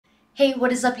Hey,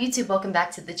 what is up YouTube? Welcome back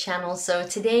to the channel. So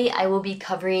today I will be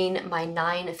covering my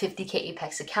 9 50K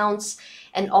Apex accounts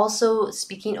and also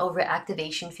speaking over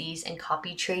activation fees and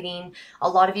copy trading. A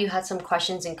lot of you had some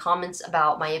questions and comments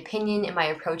about my opinion and my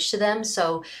approach to them.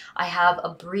 So I have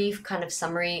a brief kind of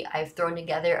summary I've thrown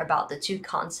together about the two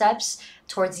concepts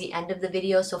towards the end of the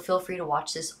video. So feel free to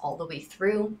watch this all the way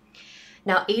through.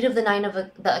 Now, 8 of the 9 of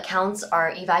the accounts are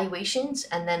evaluations,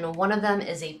 and then one of them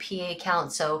is a PA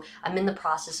account, so I'm in the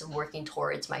process of working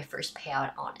towards my first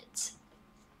payout on it.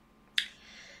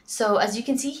 So as you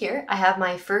can see here, I have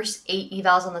my first 8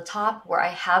 evals on the top where I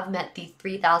have met the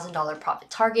 $3,000 profit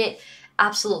target.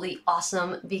 Absolutely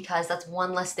awesome, because that's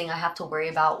one less thing I have to worry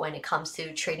about when it comes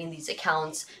to trading these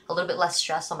accounts, a little bit less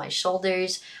stress on my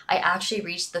shoulders. I actually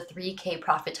reached the 3K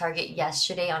profit target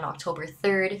yesterday on October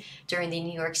 3rd during the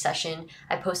New York session.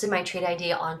 I posted my trade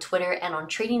idea on Twitter and on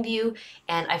TradingView,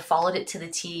 and I followed it to the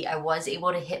T. I was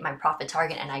able to hit my profit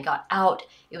target and I got out.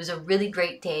 It was a really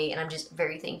great day, and I'm just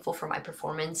very thankful for my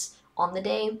performance on the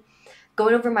day.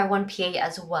 Going over my 1PA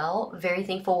as well, very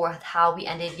thankful with how we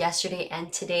ended yesterday and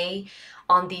today.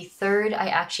 On the 3rd, I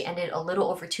actually ended a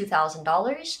little over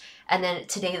 $2,000. And then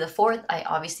today, the 4th, I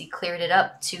obviously cleared it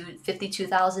up to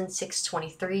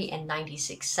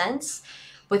 $52,623.96.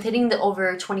 With hitting the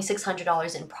over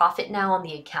 $2,600 in profit now on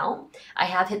the account, I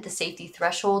have hit the safety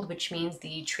threshold, which means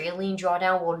the trailing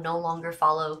drawdown will no longer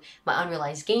follow my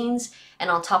unrealized gains.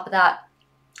 And on top of that,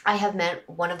 I have met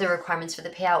one of the requirements for the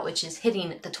payout, which is hitting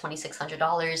the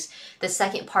 $2,600. The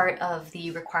second part of the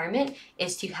requirement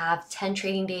is to have 10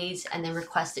 trading days and then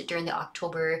request it during the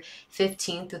October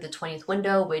 15th through the 20th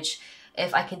window, which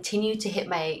if I continue to hit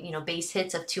my base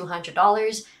hits of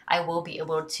 $200, I will be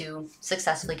able to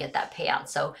successfully get that payout.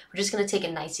 So we're just going to take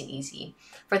it nice and easy.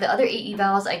 For the other 8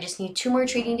 evals, I just need 2 more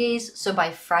trading days. So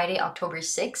by Friday, October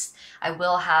 6th, I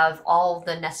will have all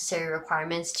the necessary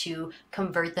requirements to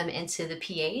convert them into the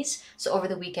PAs. So over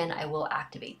the weekend, I will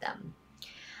activate them.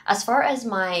 As far as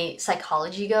my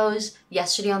psychology goes,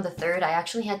 yesterday on the 3rd, I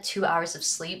actually had 2 hours of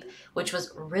sleep, which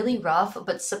was really rough,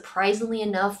 but surprisingly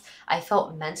enough, I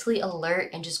felt mentally alert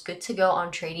and just good to go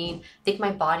on trading. I think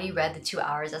my body read the 2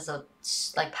 hours as a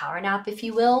power nap, if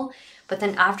you will. But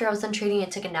then after I was done trading, I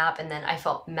took a nap, and then I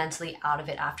felt mentally out of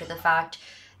it after the fact.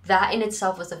 That in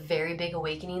itself was a very big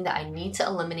awakening that I need to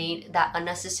eliminate that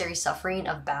unnecessary suffering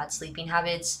of bad sleeping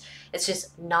habits. It's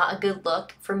just not a good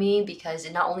look for me because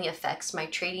it not only affects my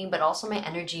trading, but also my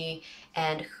energy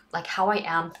and how I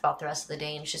am throughout the rest of the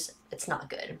day. And it's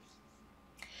not good.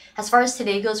 As far as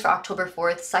today goes for October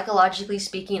 4th, psychologically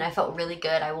speaking, I felt really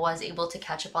good. I was able to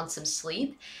catch up on some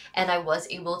sleep, and I was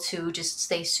able to just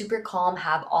stay super calm,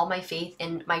 have all my faith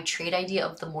in my trade idea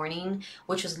of the morning,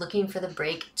 which was looking for the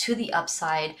break to the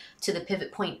upside to the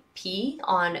pivot point P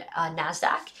on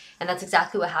NASDAQ. And that's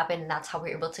exactly what happened, and that's how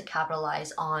we were able to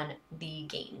capitalize on the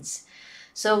gains.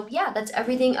 So yeah, that's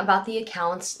everything about the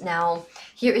accounts. Now,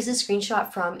 here is a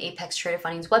screenshot from Apex Trader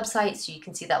Funding's website, so you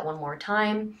can see that one more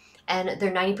time. And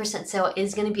their 90% sale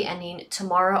is going to be ending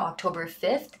tomorrow, October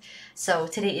 5th. So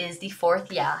today is the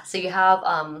 4th, yeah. So you have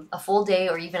a full day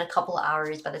or even a couple of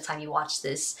hours by the time you watch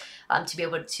this to be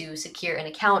able to secure an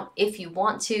account if you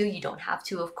want to. You don't have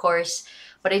to, of course.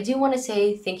 But I do want to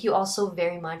say thank you also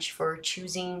very much for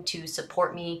choosing to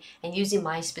support me and using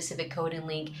my specific code and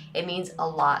link. It means a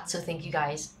lot. So thank you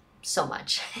guys so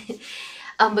much.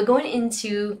 But going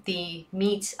into the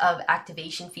meat of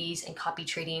activation fees and copy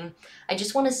trading, I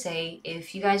just want to say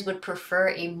if you guys would prefer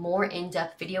a more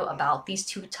in-depth video about these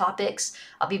two topics,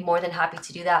 I'll be more than happy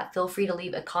to do that. Feel free to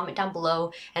leave a comment down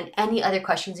below and any other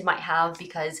questions you might have,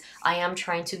 because I am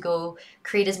trying to go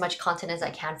create as much content as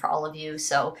I can for all of you.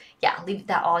 So yeah, leave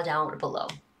that all down below.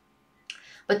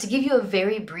 But to give you a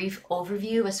very brief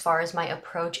overview as far as my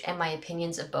approach and my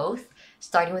opinions of both,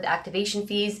 starting with activation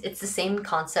fees, it's the same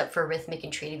concept for Rithmic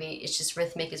and TradingView. It's just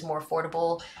Rithmic is more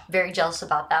affordable. Very jealous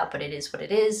about that, but it is what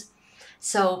it is.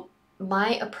 So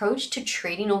my approach to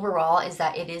trading overall is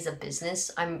that it is a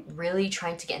business. I'm really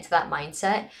trying to get into that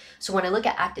mindset. So when I look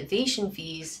at activation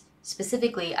fees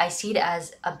specifically, I see it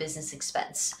as a business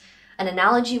expense. An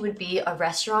analogy would be a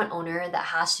restaurant owner that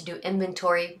has to do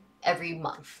inventory every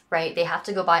month, right? They have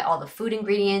to go buy all the food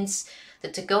ingredients,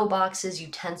 the to-go boxes,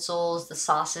 utensils, the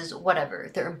sauces, whatever,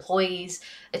 their employees.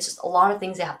 It's just a lot of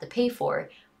things they have to pay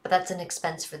for, but that's an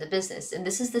expense for the business. And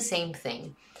this is the same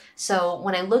thing. So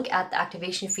when I look at the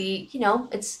activation fee,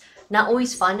 it's not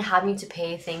always fun having to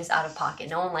pay things out of pocket.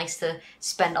 No one likes to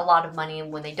spend a lot of money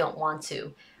when they don't want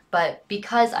to. But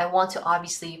because I want to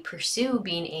obviously pursue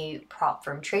being a prop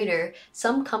firm trader,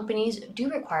 some companies do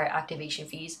require activation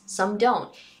fees, some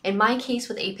don't. In my case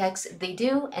with Apex, they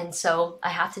do, and so I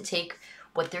have to take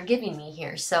what they're giving me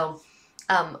here. So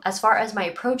As far as my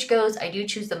approach goes, I do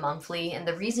choose the monthly, and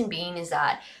the reason being is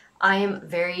that I am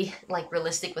very like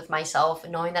realistic with myself,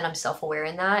 knowing that I'm self-aware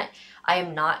in that I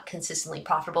am not consistently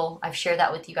profitable. I've shared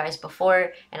that with you guys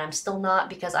before, and I'm still not,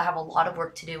 because I have a lot of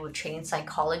work to do with trading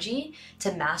psychology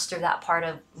to master that part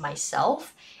of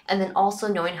myself, and then also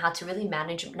knowing how to really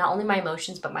manage not only my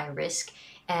emotions but my risk.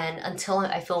 And until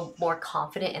I feel more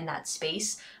confident in that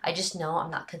space, I just know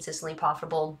I'm not consistently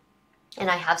profitable.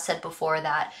 And I have said before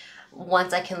that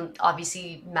once I can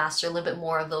obviously master a little bit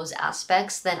more of those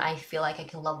aspects, then I feel like I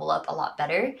can level up a lot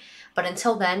better. But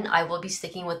until then, I will be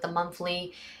sticking with the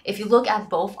monthly. If you look at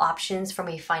both options from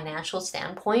a financial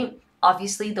standpoint,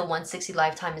 obviously the 160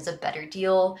 lifetime is a better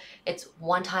deal. It's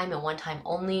one time and one time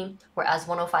only, whereas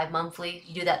 105 monthly,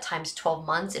 you do that times 12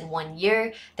 months in 1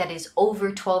 year. That is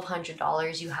over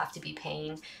 $1,200 you have to be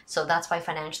paying. So that's why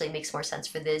financially it makes more sense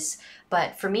for this.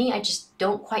 But for me, I just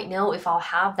don't quite know if I'll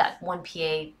have that 1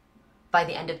 PA by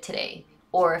the end of today,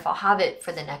 or if I'll have it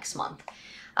for the next month.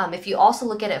 If you also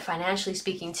look at it financially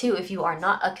speaking too, if you are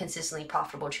not a consistently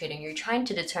profitable trader and you're trying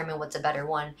to determine what's a better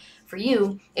one for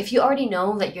you, if you already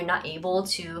know that you're not able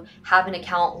to have an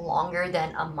account longer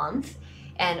than a month,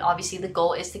 and obviously the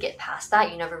goal is to get past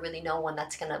that, you never really know when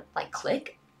that's gonna like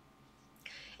click.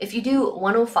 If you do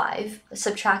 105,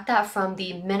 subtract that from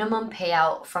the minimum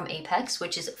payout from Apex,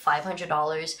 which is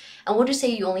 $500, and we'll just say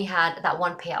you only had that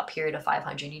one payout period of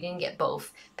 500. You didn't get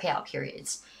both payout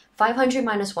periods. 500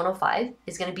 minus 105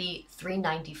 is going to be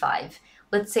 395.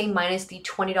 Let's say minus the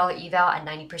 $20 eval at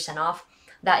 90% off.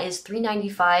 That is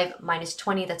 395 minus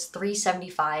 20, that's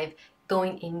 375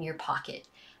 going in your pocket.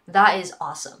 That is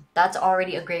awesome. That's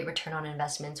already a great return on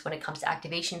investments when it comes to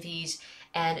activation fees,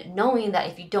 and knowing that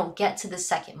if you don't get to the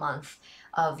second month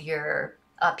of your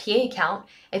PA account,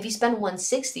 if you spend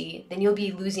 160, then you'll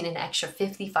be losing an extra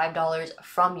 $55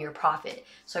 from your profit.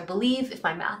 So I believe if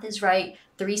my math is right,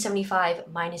 375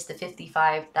 minus the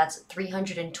 55, that's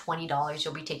 $320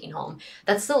 you'll be taking home.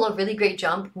 That's still a really great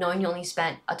jump, knowing you only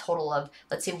spent a total of,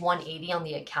 let's say, 180 on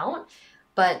the account,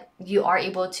 but you are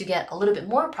able to get a little bit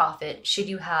more profit should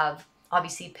you have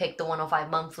obviously picked the 105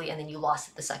 monthly and then you lost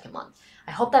it the second month.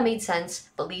 I hope that made sense,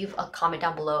 but leave a comment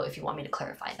down below if you want me to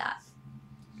clarify that.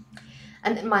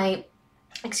 And my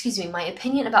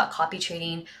opinion about copy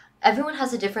trading, everyone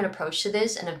has a different approach to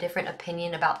this and a different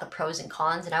opinion about the pros and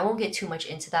cons, and I won't get too much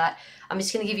into that. I'm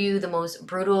just going to give you the most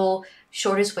brutal,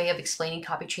 shortest way of explaining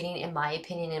copy trading in my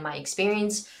opinion, in my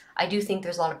experience. I do think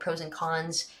there's a lot of pros and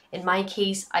cons. In my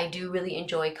case, I do really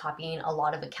enjoy copying a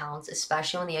lot of accounts,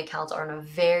 especially when the accounts are on a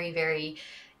very, very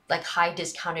like high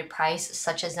discounted price,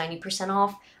 such as 90%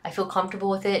 off. I feel comfortable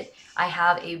with it. I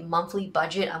have a monthly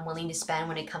budget I'm willing to spend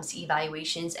when it comes to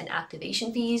evaluations and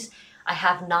activation fees. I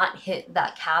have not hit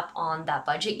that cap on that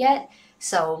budget yet.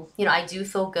 So, I do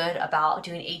feel good about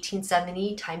doing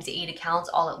 1870 times the 8 accounts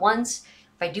all at once.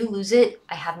 If I do lose it,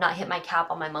 I have not hit my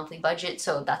cap on my monthly budget,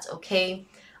 so that's okay.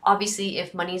 Obviously,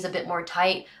 if money is a bit more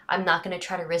tight, I'm not going to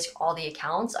try to risk all the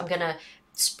accounts. I'm going to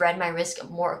spread my risk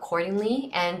more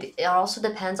accordingly, and it also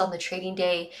depends on the trading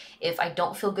day. If I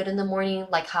don't feel good in the morning,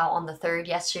 like how on the 3rd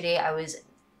yesterday I was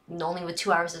only with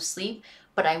 2 hours of sleep,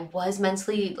 but I was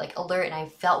mentally like alert and I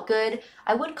felt good,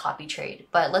 I would copy trade.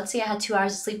 But let's say I had 2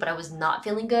 hours of sleep but I was not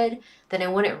feeling good, then I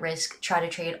wouldn't try to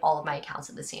trade all of my accounts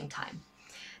at the same time.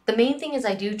 The main thing is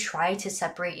I do try to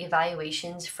separate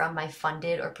evaluations from my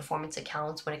funded or performance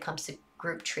accounts when it comes to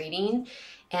group trading.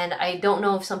 And I don't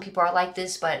know if some people are like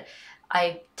this, but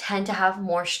I tend to have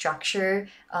more structure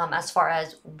as far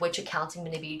as which accounts I'm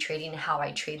going to be trading and how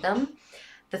I trade them.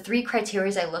 The 3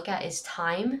 criteria I look at is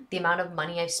time, the amount of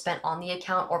money I've spent on the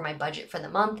account or my budget for the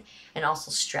month, and also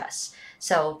stress.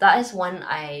 So that is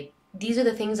these are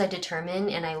the things I determine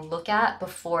and I look at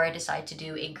before I decide to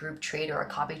do a group trade or a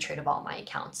copy trade of all my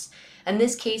accounts. In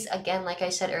this case, again, like I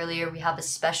said earlier, we have a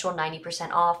special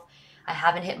 90% off. I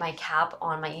haven't hit my cap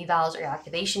on my evals or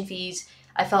activation fees.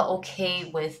 I felt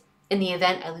okay with, in the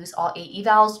event I lose all 8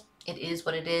 evals, it is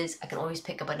what it is. I can always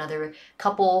pick up another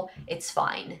couple. It's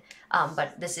fine.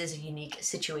 But this is a unique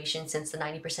situation since the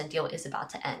 90% deal is about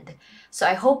to end. So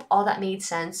I hope all that made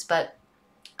sense, but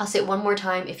I'll say it one more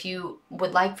time. If you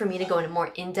would like for me to go into a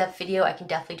more in-depth video, I can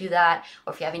definitely do that.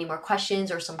 Or if you have any more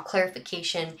questions or some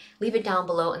clarification, leave it down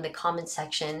below in the comment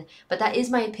section. But that is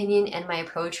my opinion and my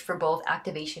approach for both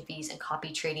activation fees and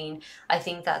copy trading. I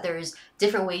think that there's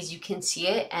different ways you can see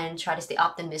it and try to stay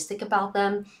optimistic about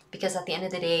them. because at the end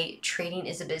of the day, trading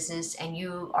is a business and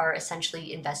you are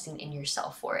essentially investing in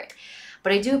yourself for it.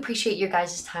 But I do appreciate your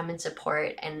guys' time and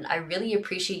support, and I really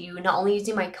appreciate you not only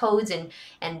using my codes and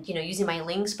using my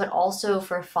links, but also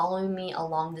for following me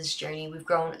along this journey. We've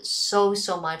grown so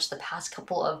much the past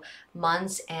couple of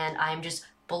months, and I'm just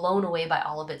blown away by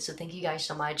all of it. So thank you guys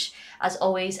so much. As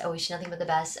always, I wish you nothing but the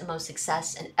best and most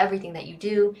success in everything that you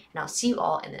do, and I'll see you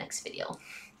all in the next video.